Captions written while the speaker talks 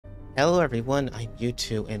Hello everyone, I'm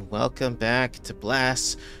YouTube and welcome back to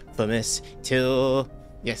Blasphemous 2.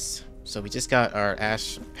 Yes, so we just got our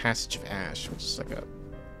Passage of Ash, which is like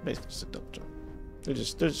basically just a double jump. They're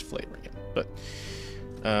just flavoring it. But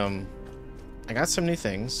I got some new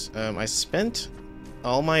things. I spent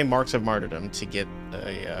all my marks of martyrdom to get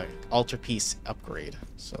a Altarpiece upgrade.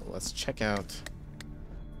 So let's check out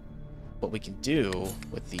what we can do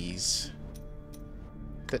with this.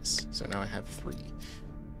 So now I have 3.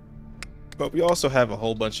 But we also have a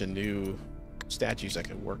whole bunch of new statues I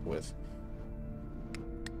can work with.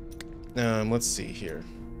 Let's see here.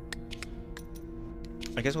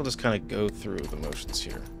 I guess we'll just kind of go through the motions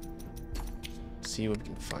here. See what we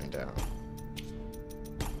can find out.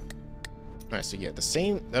 Alright, so yeah, the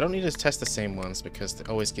same... I don't need to test the same ones because it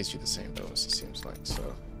always gives you the same bonus, it seems like,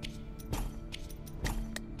 so...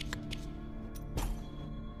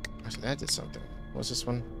 Actually, that did something. What was this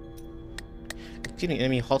one? Executing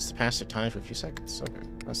enemy halts to pass their time for a few seconds. Okay,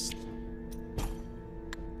 that's...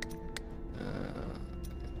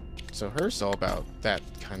 so hers is all about that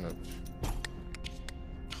kind of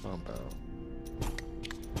combo.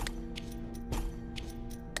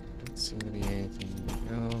 Doesn't seem to be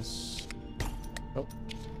anything else. Oh.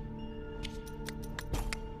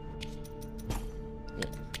 Yeah.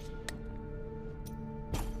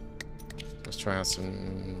 Let's try out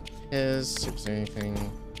some his, see if there's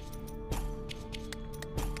anything.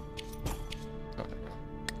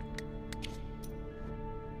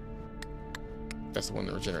 That's the one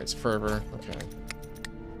that regenerates fervor. Okay.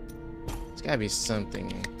 There's gotta be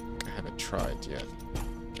something I haven't tried yet.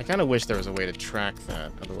 I kind of wish there was a way to track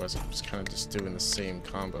that. Otherwise, I'm just kind of just doing the same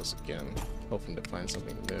combos again, hoping to find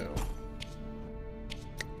something new.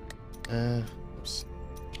 Oops.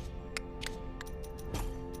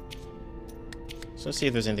 So let's see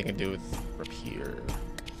if there's anything to do with Rapier.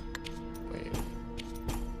 Wait.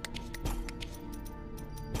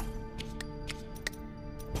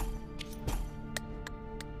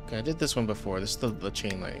 Okay, I did this one before. This is the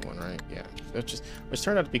chain lightning one, right? Yeah. Which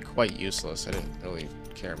turned out to be quite useless. I didn't really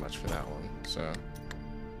care much for that one. So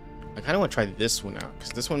I kind of want to try this one out,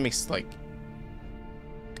 because this one makes like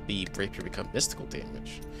the rapier become mystical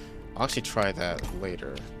damage. I'll actually try that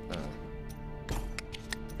later. If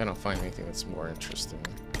I don't find anything that's more interesting.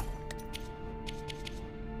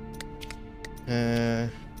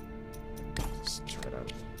 Let's try it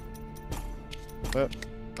out.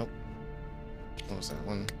 Oh. What was that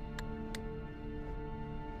one?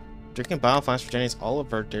 Drinking bioflash regenerates all of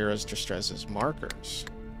Verdera's Distresses markers.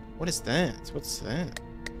 What is that? What's that?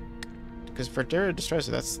 Because Verdera Distressa,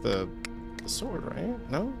 that's the sword, right?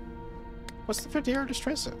 No? What's the Verdera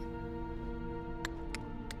Distressa?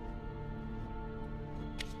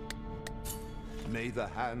 May the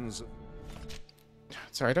hands...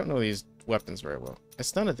 Sorry, I don't know these weapons very well.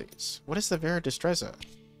 It's none of these. What is the Vera Distressa?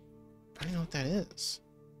 I don't know what that is.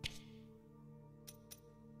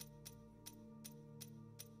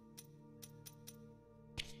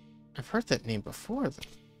 I've heard that name before, though.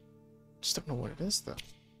 Just don't know what it is, though.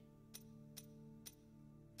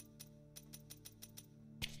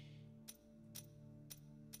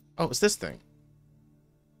 Oh, it's this thing.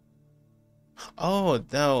 Oh,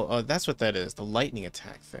 no. Oh, that's what that is. The lightning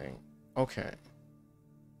attack thing. Okay.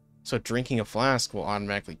 So drinking a flask will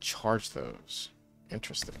automatically charge those.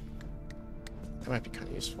 Interesting. That might be kind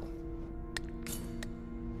of useful.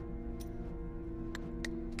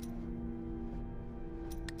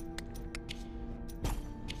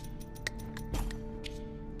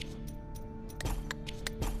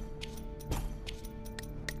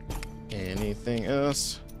 Anything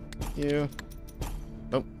else? You?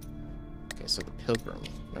 Nope. Okay, so the Pilgrim.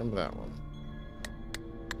 Remember that one.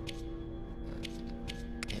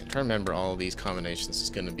 Yeah, trying to remember all of these combinations is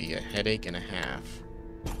going to be a headache and a half.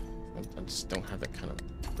 I just don't have that kind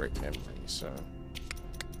of great memory, so...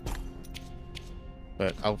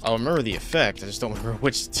 But I'll remember the effect, I just don't remember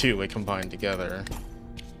which two I combined together.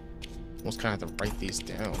 Almost kind of have to write these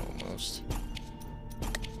down, almost.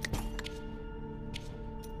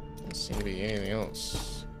 Doesn't seem to be anything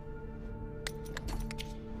else.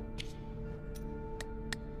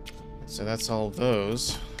 So that's all of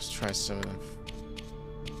those. Let's try some of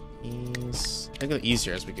these. I think it'll be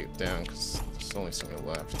easier as we get down because there's only so many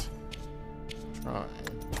left. Try.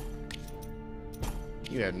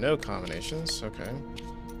 You had no combinations. Okay.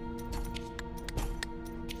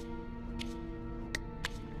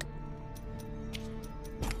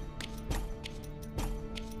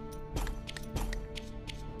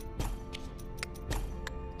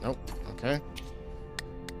 Nope. Okay.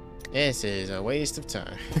 This is a waste of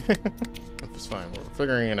time. It's fine. We're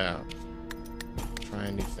figuring it out.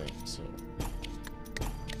 Trying new things. So.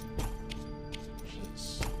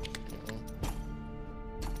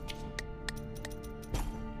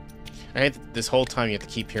 I hate that this whole time you have to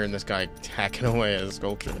keep hearing this guy hacking away at a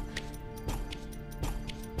sculpture.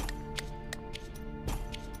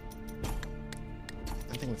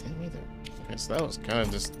 Nothing with him either. Okay, so that was kind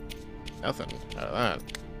of just nothing out of that.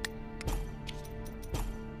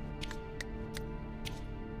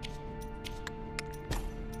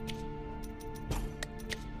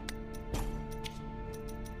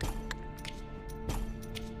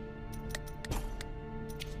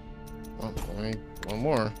 Well, only one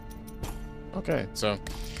more. Okay, so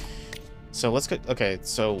let's go. Okay,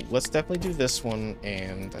 so let's definitely do this one,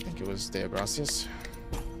 and I think it was Deo Gracias.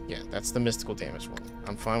 Yeah, that's the mystical damage one.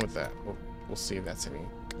 I'm fine with that. We'll see if that's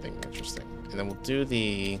anything interesting, and then we'll do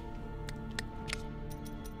the.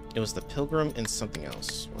 It was the Pilgrim and something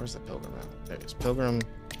else. Where's the Pilgrim at? There it is. Pilgrim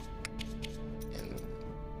and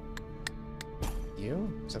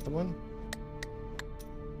you? Is that the one?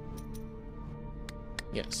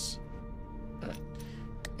 Yes. All right.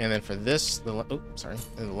 And then for this, and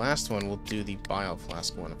the last one, we'll do the Bile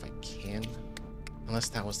Flask one if I can. Unless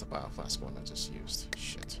that was the Bile Flask one I just used.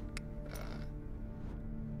 Shit.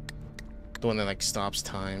 The one that, like, stops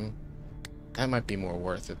time. That might be more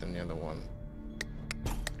worth it than the other one.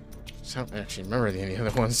 I don't actually remember any other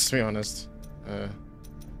ones, to be honest. I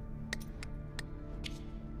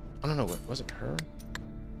don't know, was it her?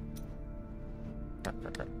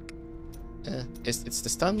 Crap. It's the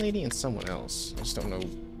stun lady and someone else. I just don't know.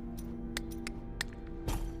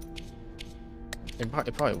 It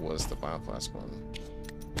probably was the Bile Flask one.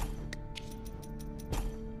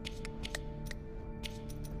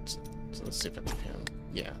 So let's see if I can.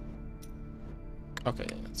 Yeah. Okay,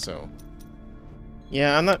 so.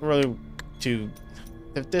 Yeah, I'm not really too.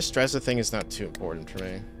 This dresser thing is not too important for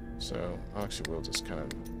me. So, actually, we'll just kind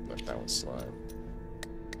of let that one slide.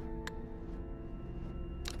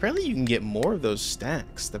 Apparently you can get more of those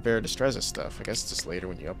stacks, the Vera Destreza stuff. I guess just later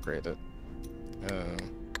when you upgrade it.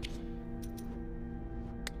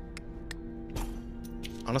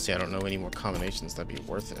 Honestly, I don't know any more combinations that'd be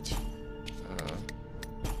worth it.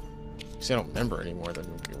 Because I don't remember any more that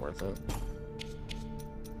would be worth it.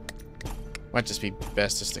 Might just be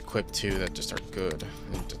best just to equip two that just are good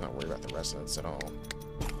and do not worry about the resonance at all.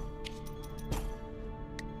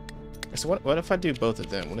 So what if I do both of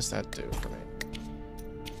them? What does that do for me?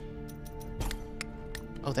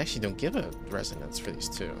 Oh, they actually don't give a resonance for these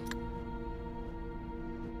two.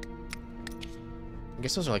 I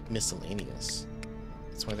guess those are like miscellaneous.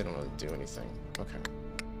 That's why they don't really do anything. Okay.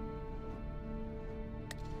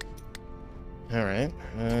 Alright.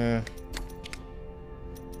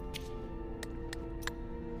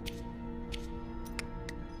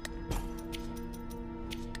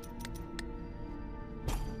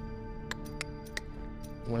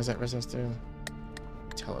 What does that resonance do?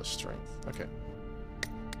 Tele strength. Okay.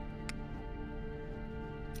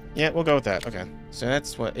 Yeah, we'll go with that. Okay. So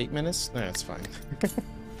that's what, 8 minutes? No, that's fine.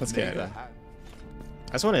 Let's get it.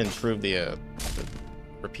 I just want to improve the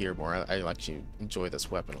rapier more. I actually enjoy this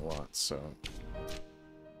weapon a lot, so.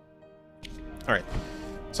 Alright.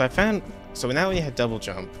 So I found, so now we had double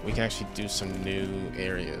jump, we can actually do some new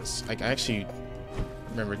areas. I actually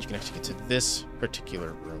remembered you can actually get to this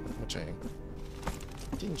particular room, which I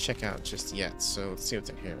didn't check out just yet, so let's see what's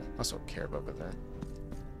in here. Also care about over there.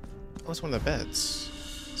 Oh, it's one of the beds.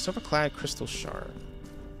 Silver-clad crystal shard.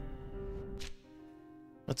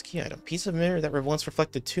 What's the key item? Piece of mirror that once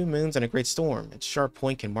reflected 2 moons and a great storm. Its sharp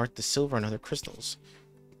point can mark the silver on other crystals.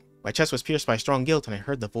 My chest was pierced by strong guilt, and I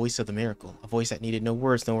heard the voice of the miracle. A voice that needed no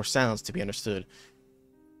words nor sounds to be understood.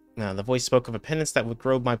 Now, the voice spoke of a penance that would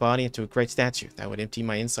robe my body into a great statue, that would empty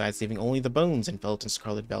my insides, leaving only the bones enveloped in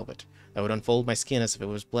scarlet velvet, that would unfold my skin as if it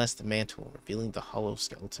was blessed the mantle, revealing the hollow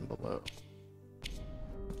skeleton below.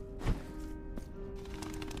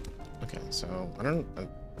 Okay, so, I don't...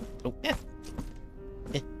 oh, yeah!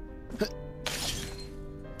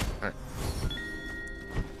 Alright.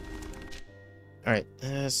 Alright,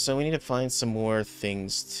 so we need to find some more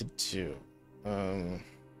things to do.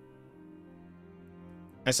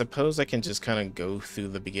 I suppose I can just kind of go through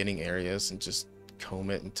the beginning areas and just comb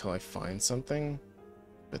it until I find something.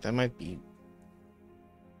 But that might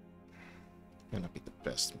not be the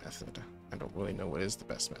best method. I don't really know what is the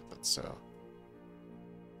best method, so...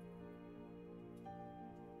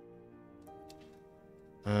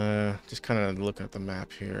 just kind of looking at the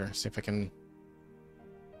map here, see if I can...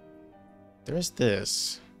 There's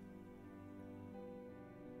this.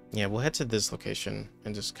 Yeah, we'll head to this location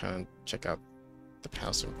and just kind of check out the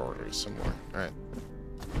House of Embroideries some more. Alright.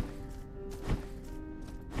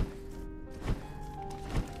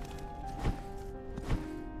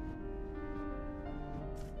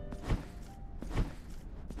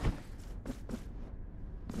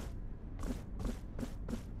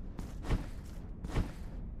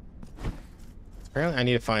 apparently I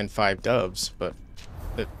need to find 5 doves, but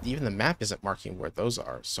even the map isn't marking where those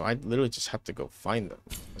are, so I literally just have to go find them,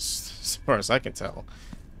 as far as I can tell.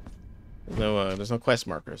 There's no quest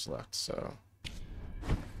markers left, so...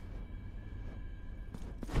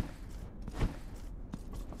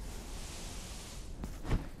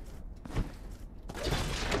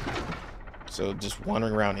 So just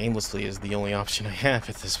wandering around aimlessly is the only option I have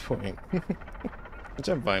at this point. Which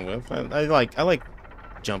I'm fine with. I like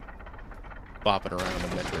jump bopping around in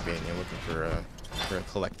Metroidvania looking for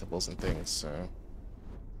collectibles and things, so...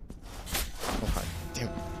 Oh, God, damn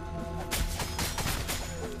it.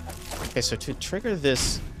 Okay, so to trigger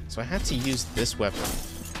this... So I had to use this weapon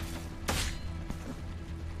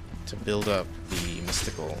to build up the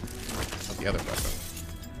mystical of the other weapon.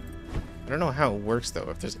 I don't know how it works, though,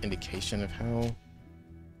 if there's indication of how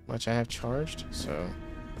much I have charged, so...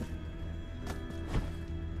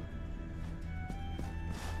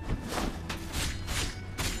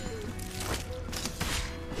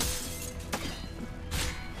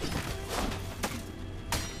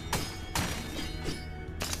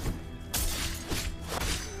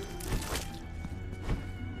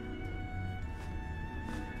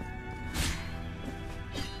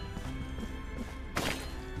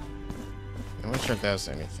 I'm not sure if that was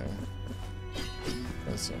anything.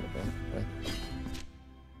 Doesn't seem to be. Okay.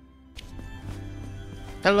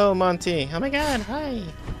 Hello, Monty. Oh my god, hi.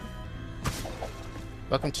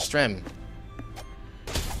 Welcome to Strem.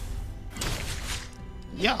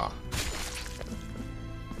 Yeah.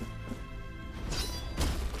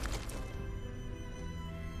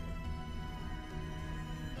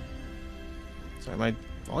 Sorry, my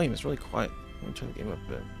volume is really quiet. Let me turn the game up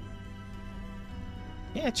a bit.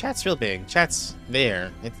 Yeah, chat's real big. Chat's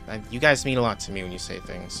there. You guys mean a lot to me when you say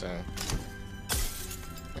things, so...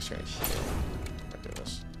 Actually, I'll do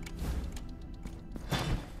this.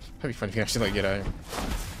 That'd be funny if you actually, like, get a...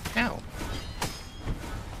 Ow!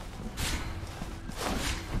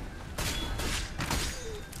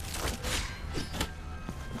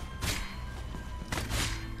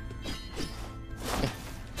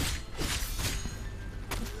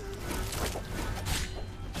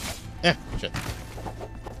 Yeah, shit.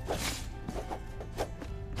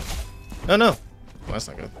 Oh no! Well, that's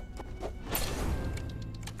not good.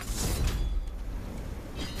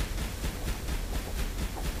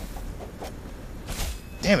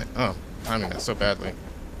 Damn it! Oh, timing that so badly.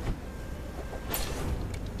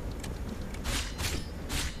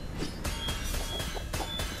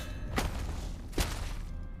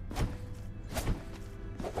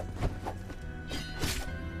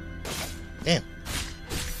 Damn.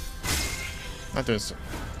 Not doing so.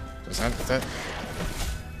 Is that?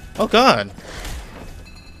 Oh god!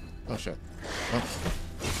 Oh shit. Oh.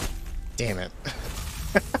 Damn it.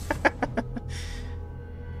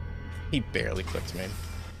 He barely clipped me.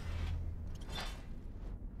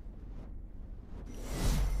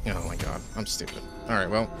 Oh my god, I'm stupid. Alright,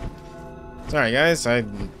 well. Sorry guys, I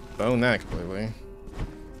boned that completely.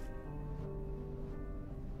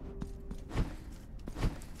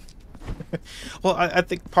 Well, I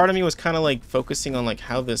think part of me was kind of like focusing on like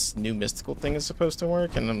how this new mystical thing is supposed to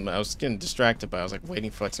work, and I was getting distracted by I was like waiting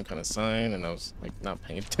for like some kind of sign, and I was like not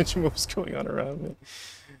paying attention to what was going on around me.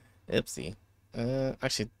 Oopsie.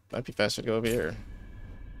 Actually, might be faster to go over here.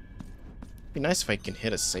 It'd be nice if I can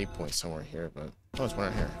hit a save point somewhere here, but oh, there's one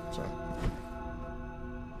right here. So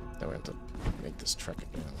that way I have to make this trek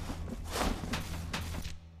again.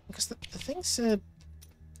 Because the thing said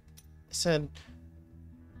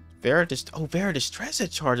Vera Distressa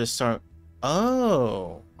charges start.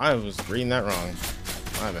 Oh, I was reading that wrong.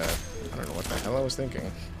 My bad. I don't know what the hell I was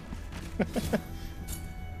thinking.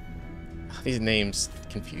 These names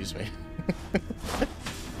confuse me.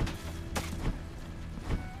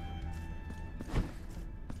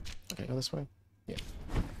 Okay, go this way. Yeah.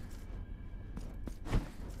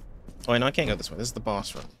 Oh, no, I can't go this way. This is the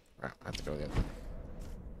boss room. Right, I have to go the other way.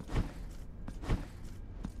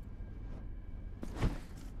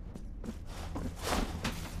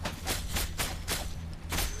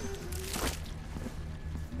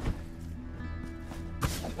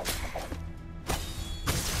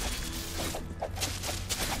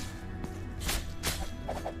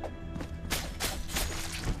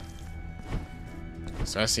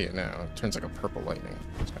 So I see it now. It turns like a purple lightning.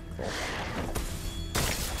 It's kind of cool.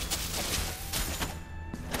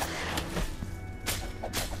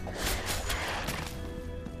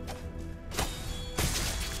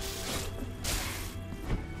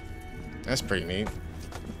 That's pretty neat.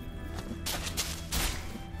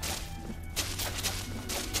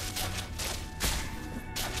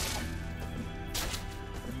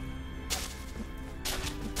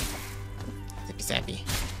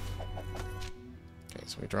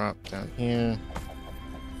 drop down here.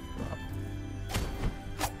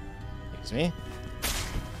 Drop. Excuse me.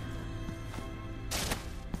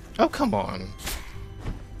 Oh, come on.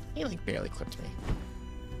 He like barely clipped me.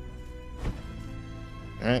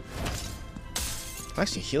 Alright. It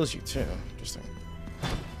actually heals you too. Interesting.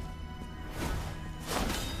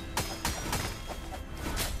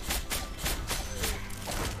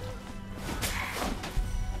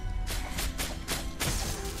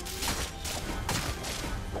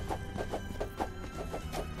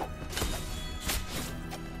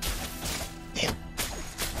 Damn.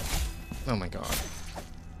 Oh my god.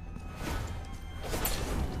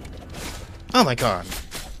 Oh my god.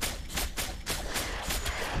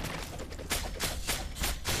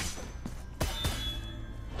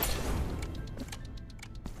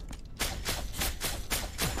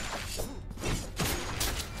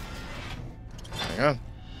 There we go.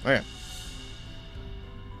 Okay.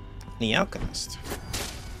 The Alchemist.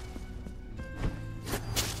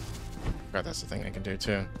 Forgot that's the thing I can do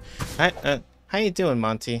too. Hi, how you doing,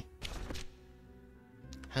 Monty?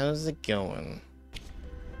 How's it going?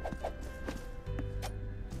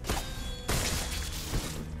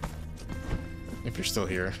 If you're still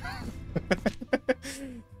here.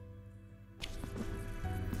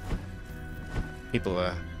 People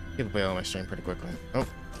bail on my stream pretty quickly. Oh.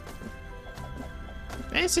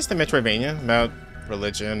 It's just a Metroidvania about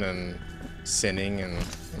religion and sinning and,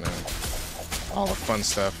 you know, all the fun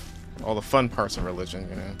stuff. All the fun parts of religion,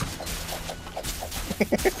 you know.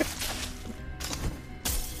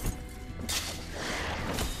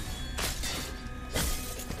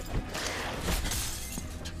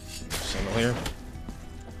 Chandelier.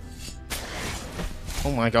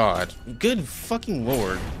 Oh my god. Good fucking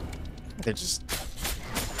lord. They're just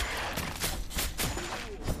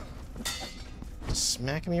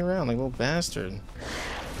smacking me around like a little bastard.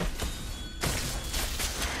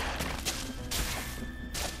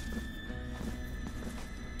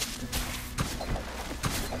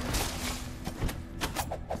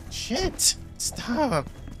 Shit! Stop!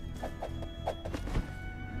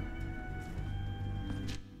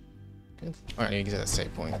 Good. Alright, you get that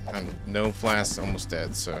save point. I'm no flask, almost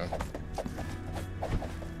dead, so.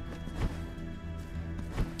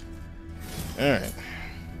 Alright.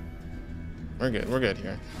 We're good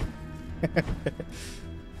here.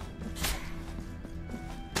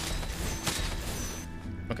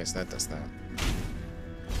 Okay, so that does that.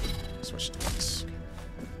 Switch decks.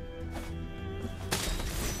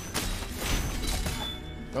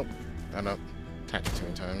 Nope, not up. Attacked it too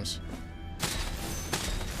many times.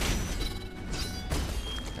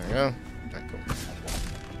 There we go. Alright, cool.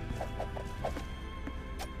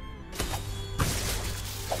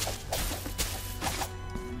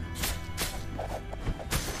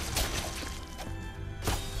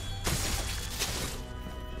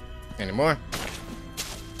 Any more?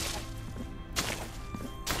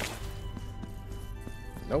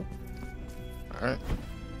 Nope. Alright.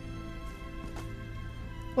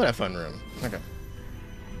 What a fun room. Okay.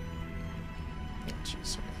 Oh,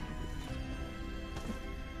 jeez.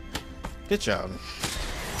 Good job.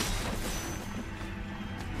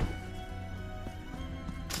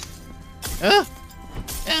 Ah!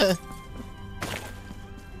 Ah!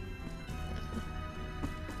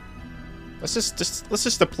 Let's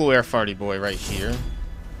just deploy our farty boy right here,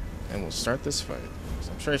 and we'll start this fight.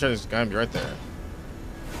 I'm sure there's gonna be right there.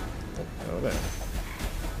 Oh, there.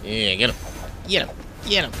 Yeah, get him, get him,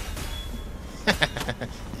 get him.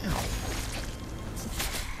 Ow.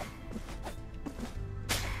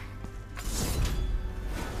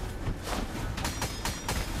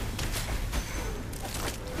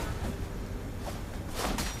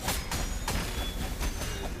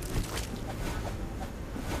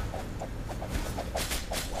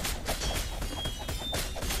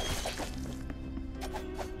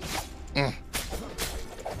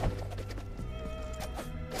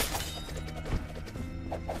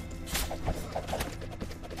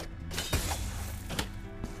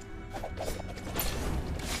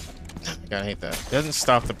 I hate that. It doesn't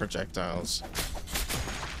stop the projectiles.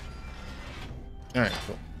 Alright,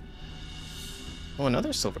 cool. Oh,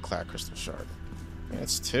 another silver clad crystal shard. Yeah,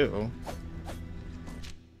 it's two.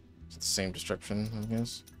 It's the same description, I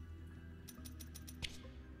guess.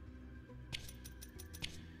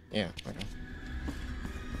 Yeah, okay.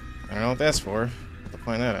 I don't know what that's for. I'll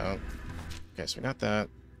find that out. Okay, so we got that.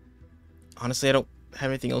 Honestly, I don't have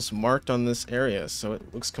anything else marked on this area, so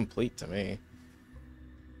it looks complete to me.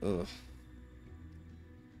 Ugh.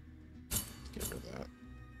 Get rid of that.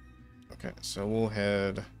 Okay, so we'll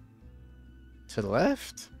head to the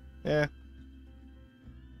left. Yeah.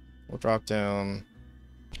 We'll drop down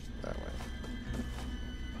that way.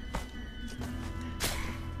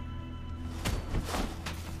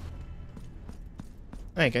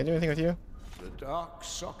 Hey, can I do anything with you? The dark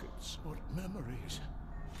sockets. What memories?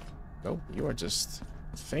 Nope, you are just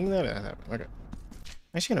a thing that happened. Okay.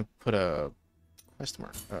 I'm actually gonna put a quest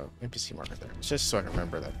mark, NPC marker there, just so I can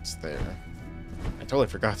remember that it's there. I totally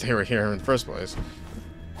forgot they were here in the first place.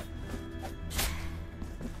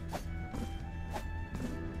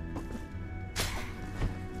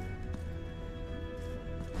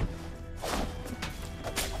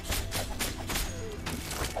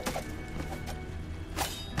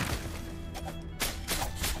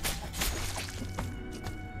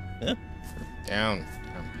 Yeah. Down.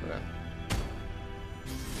 Put that.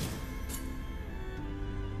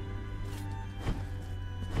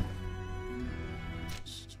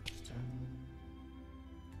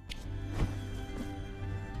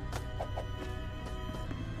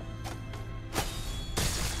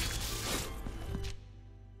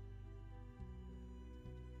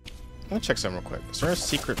 Let me check something real quick. Is there a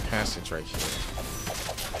secret passage right here?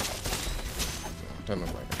 Doesn't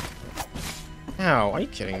look like it. Ow, are you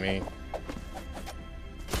kidding me?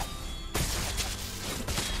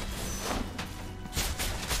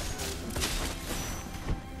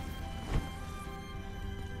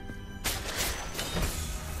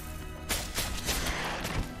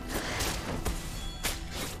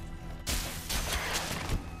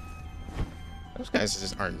 Those guys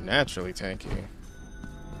just are naturally tanky.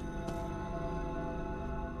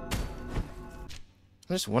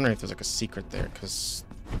 I'm just wondering if there's like a secret there, because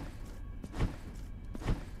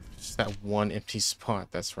just that one empty spot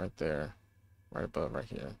that's right there, right above, right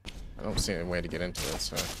here. I don't see any way to get into it,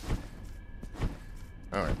 so.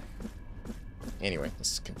 Alright. Anyway,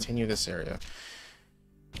 let's continue this area.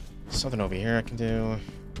 Something over here I can do.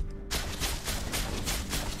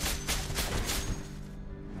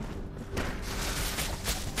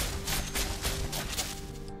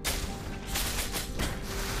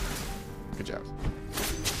 Good job.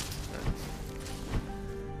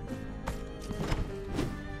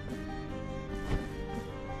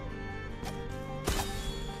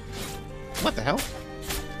 What the hell?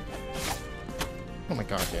 Oh my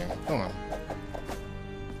god, game. Hold on.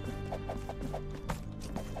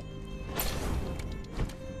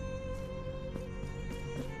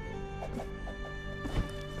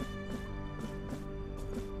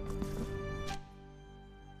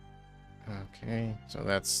 Okay, so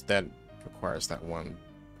that requires that one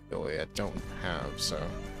ability I don't have, so.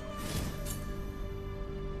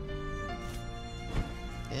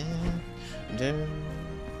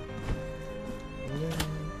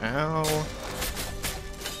 Ow.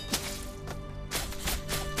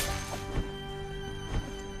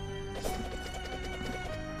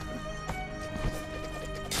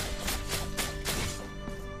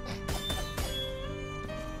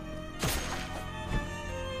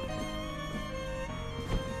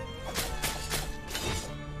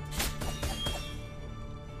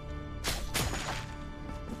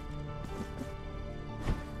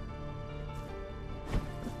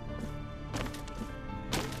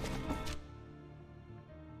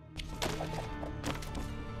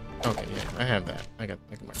 Okay, yeah, I have that. I can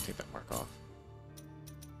take that mark off.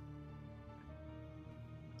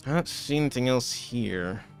 I don't see anything else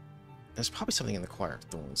here. There's probably something in the Choir of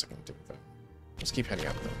Thorns I can do with it. Let's keep heading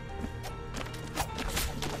up though.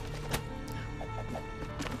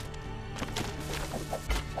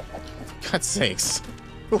 For God's sakes.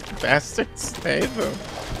 Little bastards, stay though.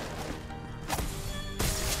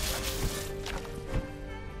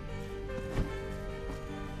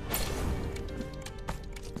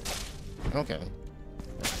 Okay.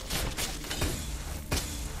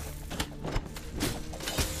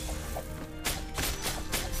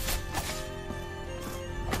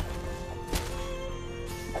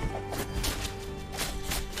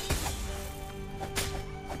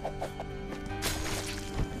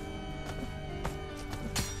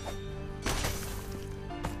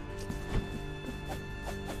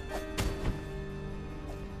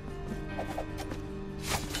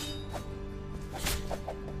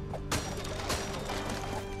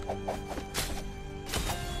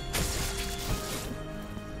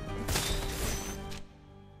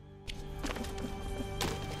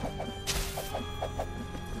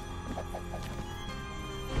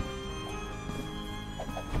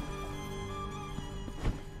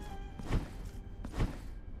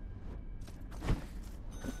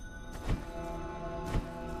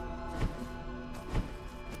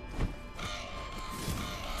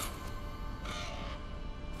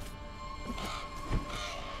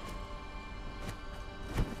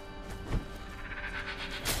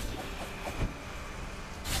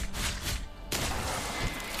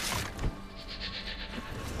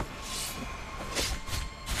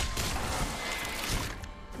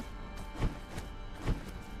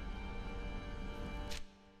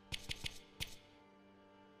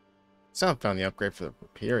 Still haven't found the upgrade for the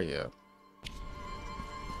rapier yet.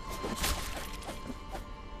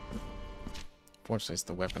 Fortunately, it's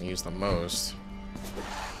the weapon I use the most.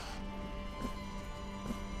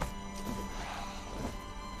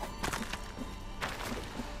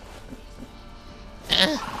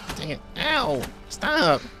 Dang it. Ow!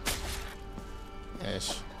 Stop!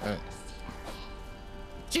 Ish.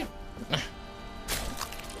 Shoot.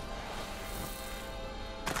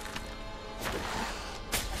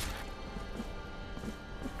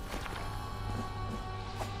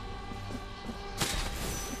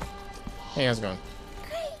 Hey, how's it going?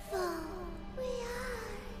 Grateful we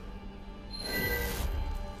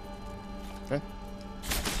are. Okay.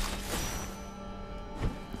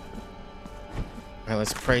 Alright,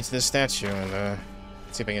 let's pray to this statue and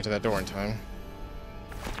see if I can get to that door in time.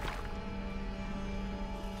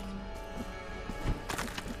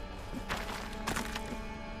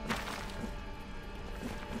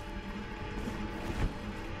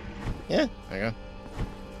 Yeah, there you go.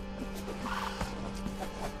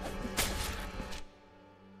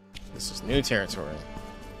 This is new territory.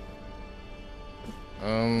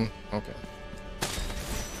 Okay.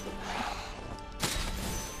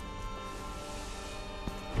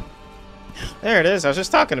 There it is. I was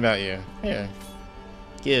just talking about you. Here.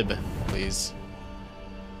 Gib, please.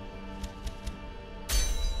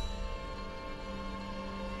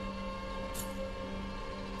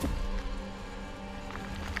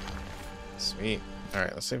 Sweet.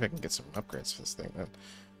 Alright, let's see if I can get some upgrades for this thing.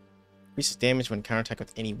 Increases damage when counterattack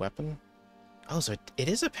with any weapon. Oh, so it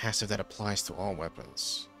is a passive that applies to all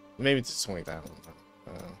weapons. Maybe it's only that one.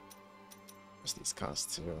 What's these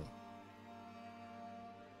cost too?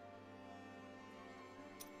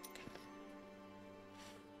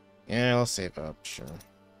 Yeah, I'll save up, sure.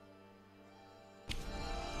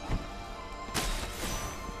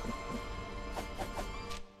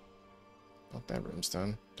 Well, that room's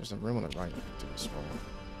done. There's a room on the right to as well.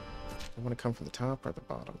 I want to come from the top or the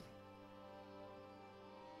bottom.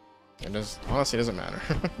 It does, honestly, it doesn't matter.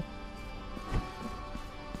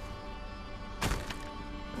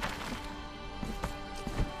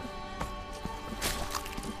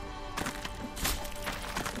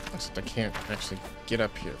 Except I can't actually get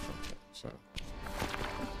up here from here, so.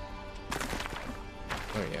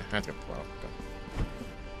 Oh yeah, I have to go. Well, go.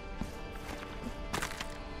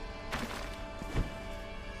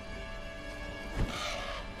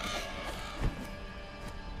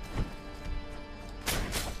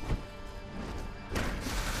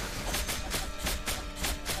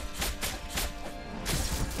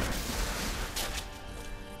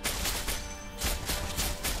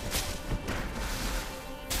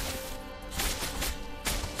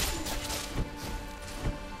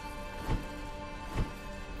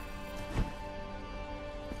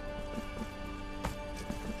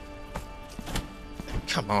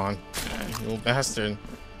 Come on, you little bastard.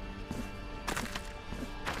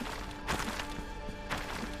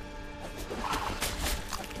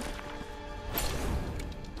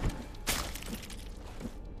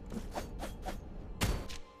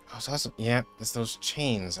 Oh, so that's, yeah, it's those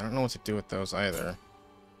chains. I don't know what to do with those either.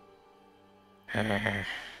 Okay,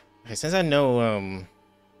 since I know, I'm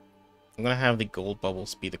gonna have the gold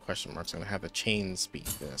bubbles be the question marks. I'm gonna have the chains be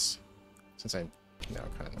this. Since I now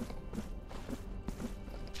kind of know.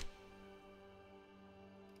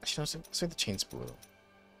 Actually, no, let's say the chain's blue.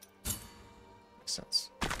 Makes sense.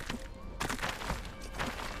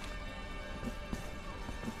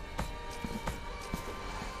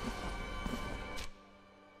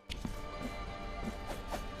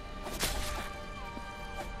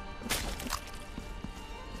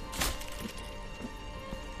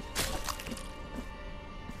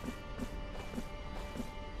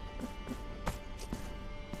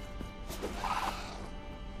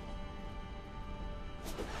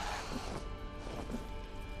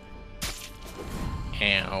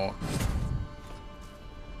 Ow.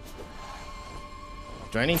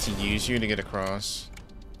 Do I need to use you to get across?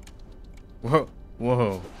 Whoa.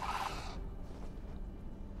 Whoa.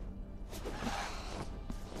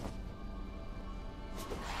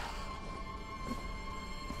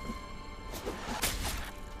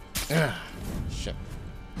 Ugh. Shit.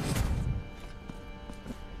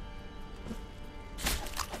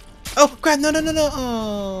 Oh, crap. No, no, no, no.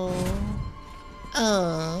 Oh.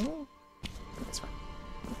 Oh. That's fine.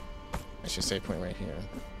 I should save point right here.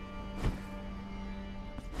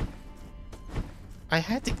 I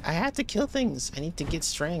had to kill things. I need to get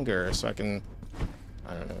stronger so I can,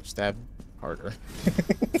 I don't know, stab harder.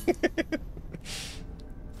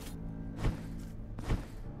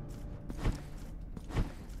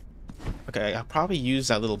 Okay, I'll probably use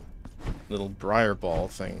that little little briar ball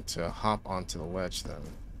thing to hop onto the ledge then.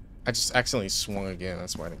 I just accidentally swung again,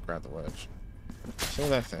 that's why I didn't grab the ledge. Kill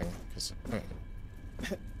that thing, because...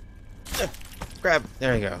 Grab!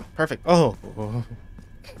 There you go. Perfect. Oh!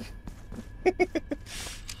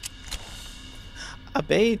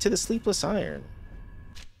 Obey to the sleepless iron.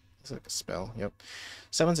 Looks like a spell, yep.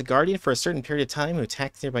 Summons a guardian for a certain period of time who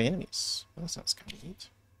attacks nearby enemies. Well, that sounds kind of neat.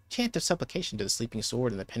 Chant of supplication to the sleeping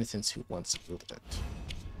sword and the penitents who once wielded it.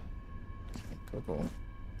 Okay, cool.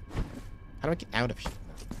 How do I get out of here?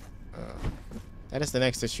 That is the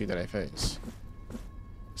next issue that I face.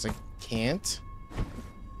 Because I can't.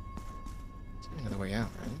 There's another way out,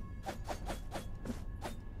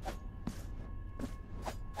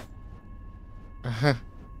 right?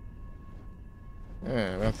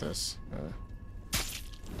 Yeah, about this.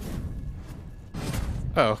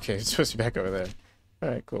 Oh, okay. It's supposed to be back over there.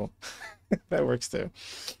 Alright, cool. That works too.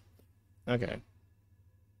 Okay.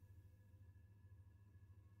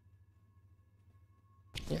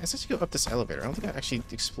 Yeah, I said to go up this elevator. I don't think I actually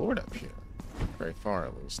explored up here. Very far,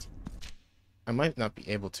 at least. I might not be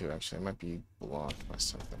able to, actually. I might be blocked by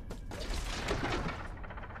something.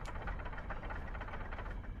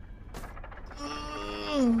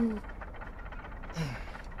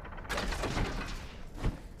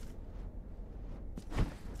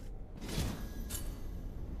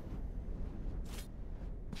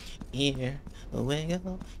 Here, a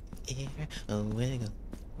wiggle, here, a wiggle,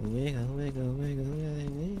 wiggle, wiggle, wiggle,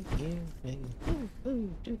 wiggle, here, wiggle.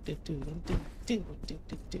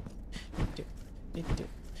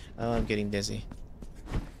 Oh, I'm getting dizzy.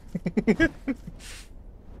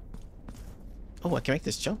 Oh, I can make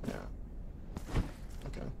this jump now.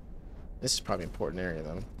 Okay. This is probably an important area,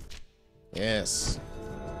 then. Yes.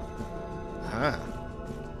 Ah.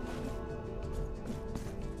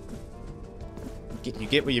 You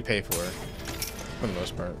get what you pay for the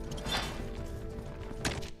most part.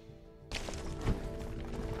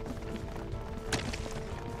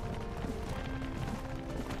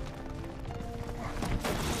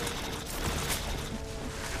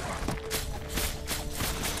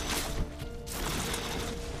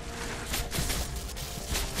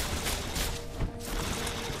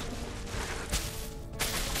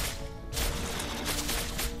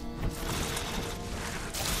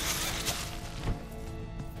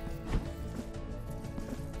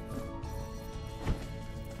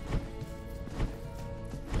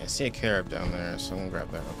 I see a carob down there, so I'm gonna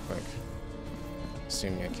grab that real quick.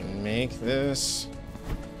 Assuming I can make this.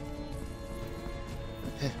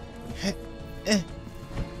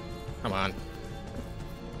 Come on.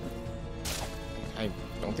 I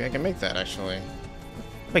don't think I can make that, actually.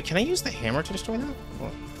 Wait, can I use the hammer to destroy that?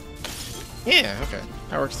 Well, yeah, okay.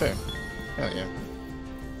 That works too. Hell yeah.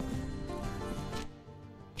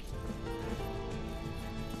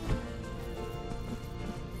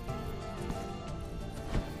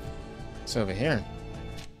 It's over here.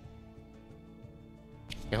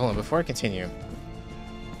 Okay, hold on, before I continue.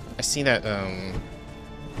 I see that,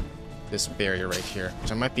 this barrier right here,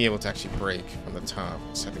 which I might be able to actually break from the top.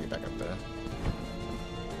 Just have to get back up there.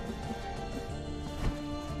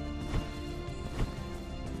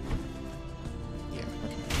 Yeah,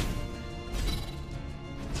 okay.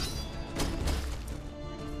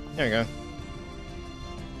 There we go.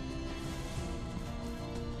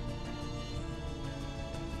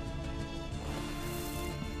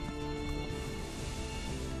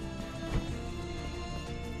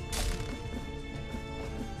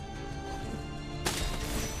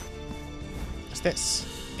 This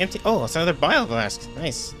empty. Oh, it's another bile flask.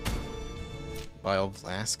 Nice. Bile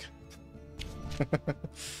flask.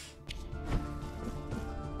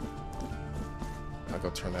 I'll go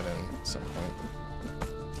turn that in at some point.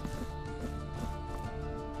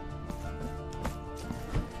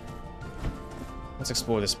 Let's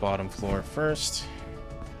explore this bottom floor first.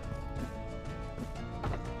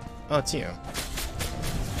 Oh, it's you.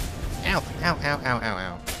 Ow! Ow! Ow! Ow! Ow!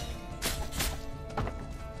 Ow!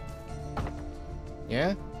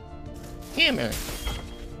 Yeah? Hammer!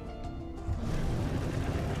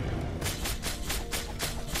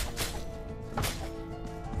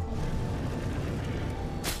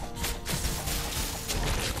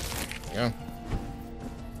 Yeah.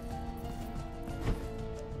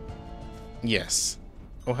 Yes.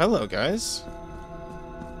 Oh, hello, guys.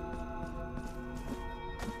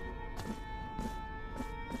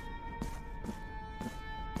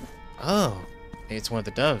 Oh, it's one of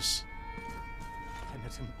the doves.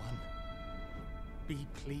 One, be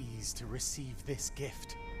pleased to receive this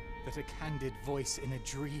gift that a candid voice in a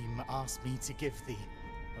dream asked me to give thee,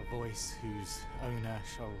 a voice whose owner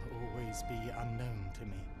shall always be unknown to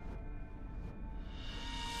me.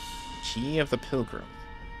 Key of the Pilgrim.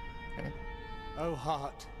 Okay. O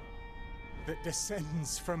heart that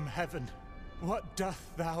descends from heaven, what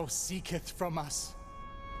doth thou seeketh from us?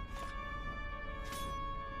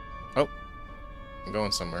 Oh, I'm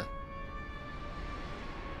going somewhere.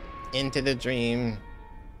 Into the dream,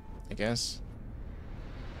 I guess.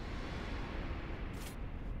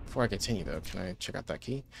 Before I continue, though, can I check out that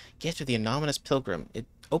key? Gift of the Anonymous Pilgrim. It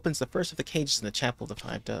opens the first of the cages in the Chapel of the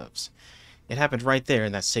Five Doves. It happened right there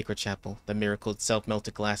in that sacred chapel. The miracle itself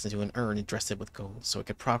melted glass into an urn and dressed it with gold, so it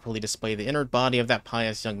could properly display the inner body of that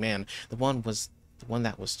pious young man. The one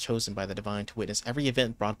that was chosen by the divine to witness every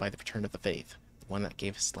event brought by the return of the faith. The one that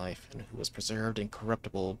gave his life and who was preserved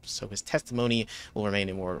incorruptible, so his testimony will remain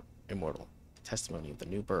immortal. The testimony of the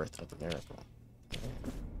new birth of the miracle.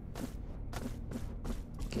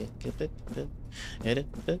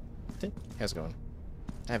 How's it going?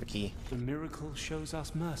 I have a key. The miracle shows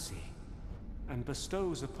us mercy, and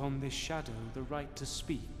bestows upon this shadow the right to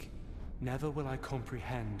speak. Never will I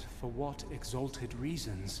comprehend for what exalted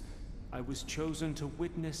reasons I was chosen to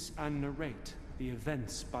witness and narrate the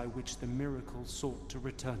events by which the miracle sought to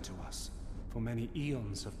return to us. For many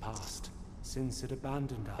eons have passed since it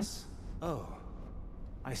abandoned us. Oh,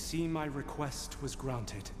 I see my request was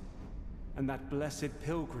granted, and that blessed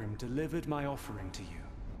pilgrim delivered my offering to you.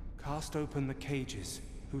 Cast open the cages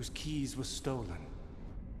whose keys were stolen.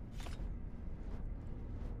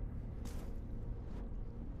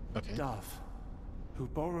 Okay. Dove, who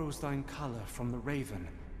borrows thine color from the raven,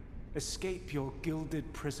 escape your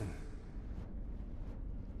gilded prison.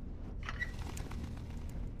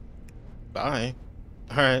 Bye.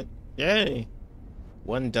 Alright. Yay!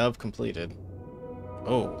 One dove completed.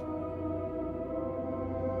 Oh.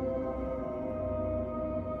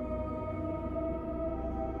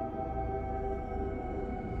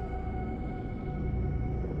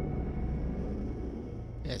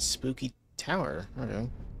 Yeah, spooky tower. Okay.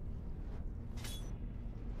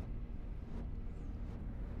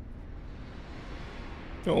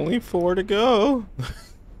 Only 4 to go.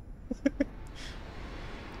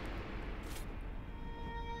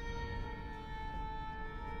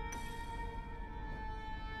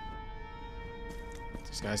 Does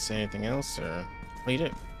this guy say anything else, or what do you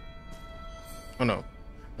do? Oh no.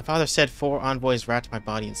 The father said 4 envoys wrapped my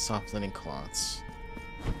body in soft linen cloths.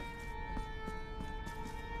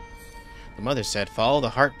 The mother said, follow the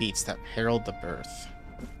heartbeats that herald the birth.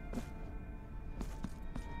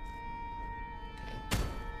 Okay.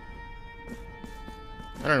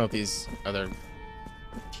 I don't know if these other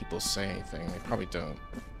people say anything. They probably don't.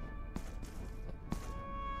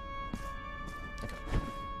 Okay.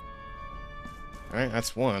 Alright,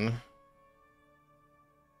 that's one.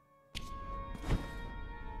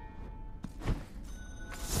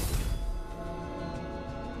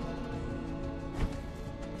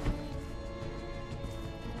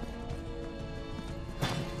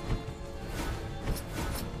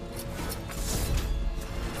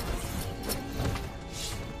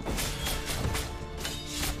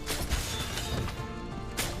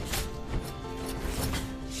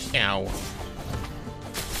 Ow.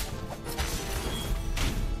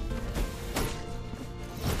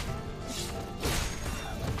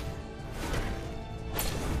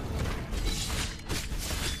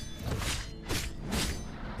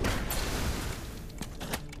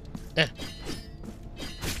 Eh.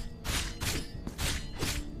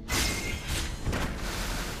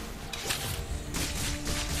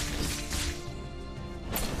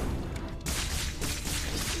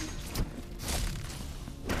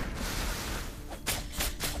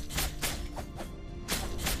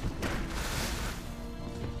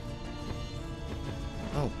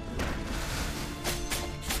 Oh.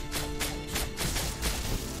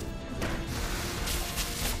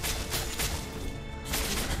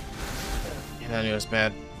 Yeah, I knew it was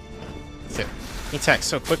bad. He attacked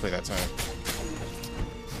so quickly that time.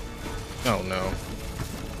 Oh no.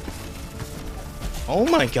 Oh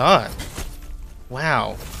my god.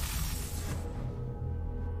 Wow.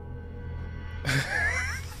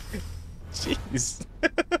 Jeez.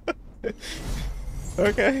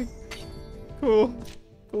 Okay. Cool.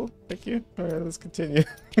 Cool. Thank you. Alright, let's continue.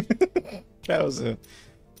 That was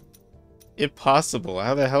impossible.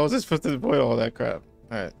 How the hell was I supposed to avoid all that crap?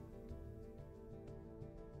 Alright.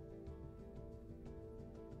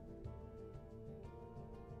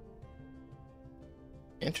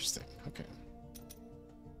 Interesting. Okay.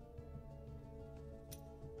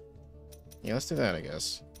 Yeah, let's do that, I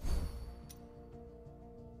guess.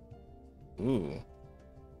 Ooh.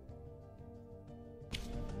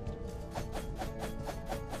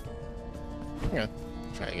 Yeah,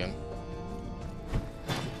 try again.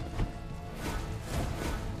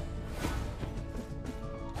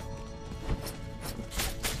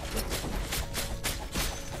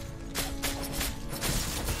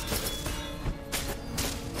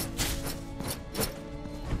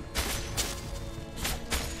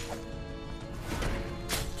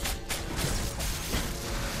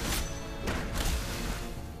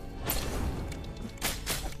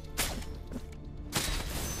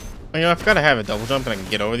 Oh, you know, I forgot to have a double jump and I can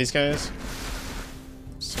get over these guys.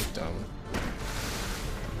 So dumb.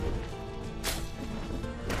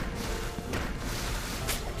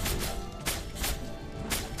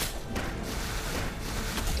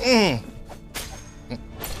 Mm.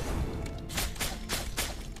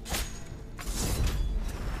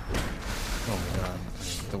 Oh my god,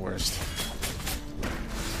 the worst.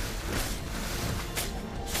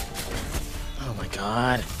 Oh my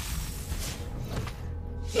god.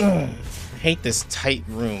 Ugh. I hate this tight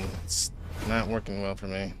room. It's not working well for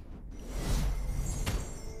me.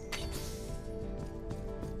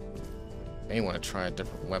 May want to try a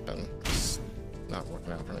different weapon. It's not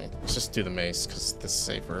working out for me. Let's just do the mace because this is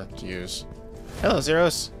safer to use. Hello,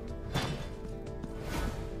 Zeros.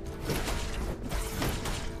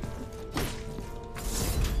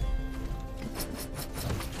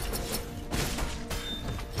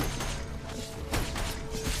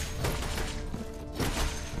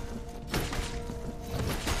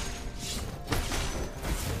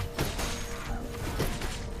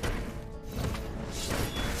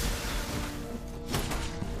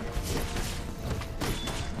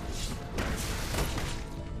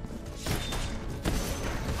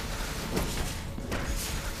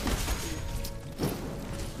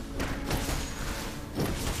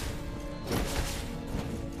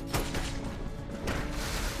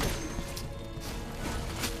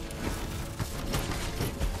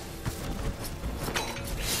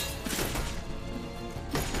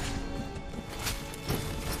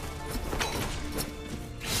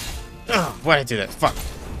 Oh, why'd I do that? Fuck.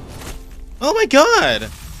 Oh my god!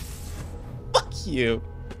 Fuck you.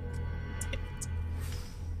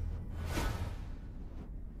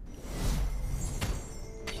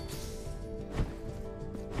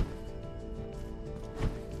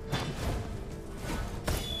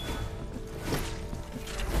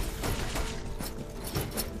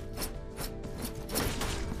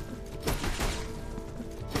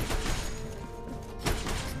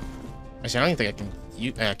 Actually, I don't even think I can.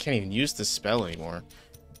 I can't even use this spell anymore.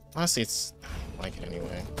 Honestly, it's. I don't like it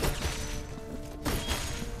anyway.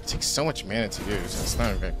 It takes so much mana to use. It's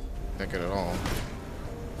not that good at all.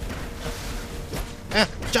 Ah!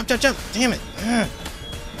 Jump, jump, jump! Damn it! Ah.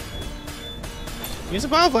 Use a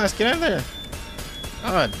bottle blast. Get out of there.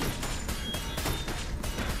 God.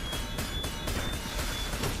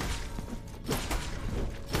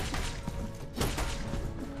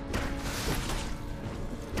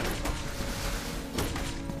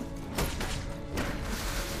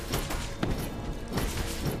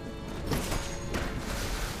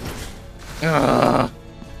 Ugh,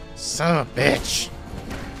 son of a bitch.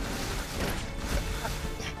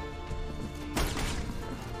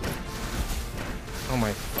 Oh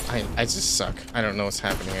my, I just suck. I don't know what's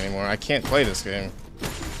happening anymore. I can't play this game.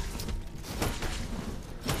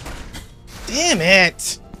 Damn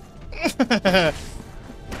it!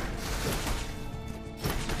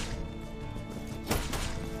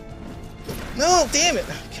 No, damn it!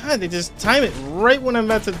 God, they just time it right when I'm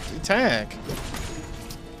about to attack.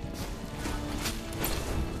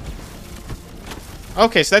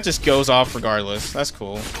 Okay, so that just goes off regardless. That's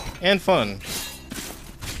cool. And fun.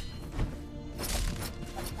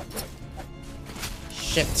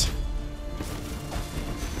 Shit.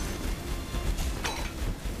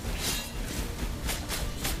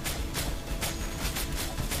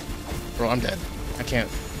 Bro, I'm dead. I can't.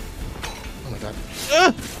 Oh my god.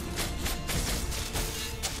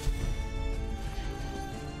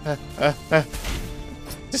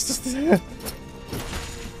 Just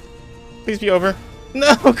please be over.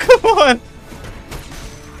 No, come on!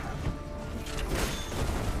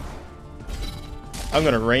 I'm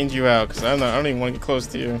gonna range you out because I don't even want to get close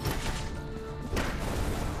to you.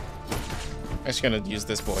 I'm just gonna use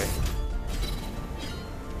this boy.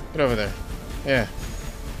 Get over there. Yeah.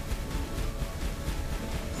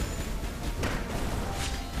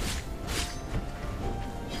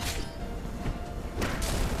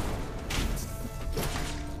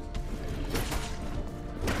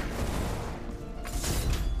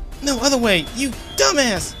 No other way, you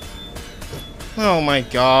dumbass! Oh my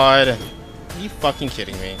god. Are you fucking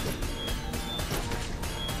kidding me?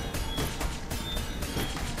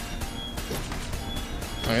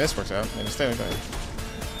 I mean, this works out. I just stay going.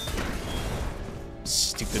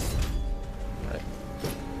 Stupid. Alright.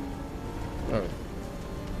 Oh.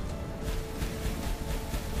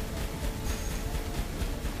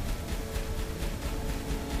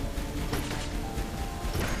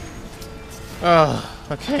 Oh,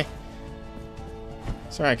 okay.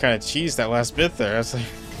 Sorry, I kind of cheesed that last bit there. I was like...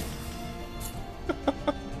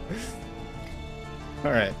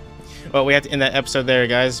 Alright. Well, we have to end that episode there,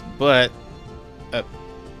 guys, but...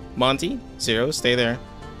 Monty, Zero, stay there.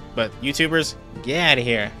 But YouTubers, get out of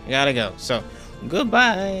here. I gotta go. So,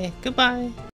 goodbye. Goodbye.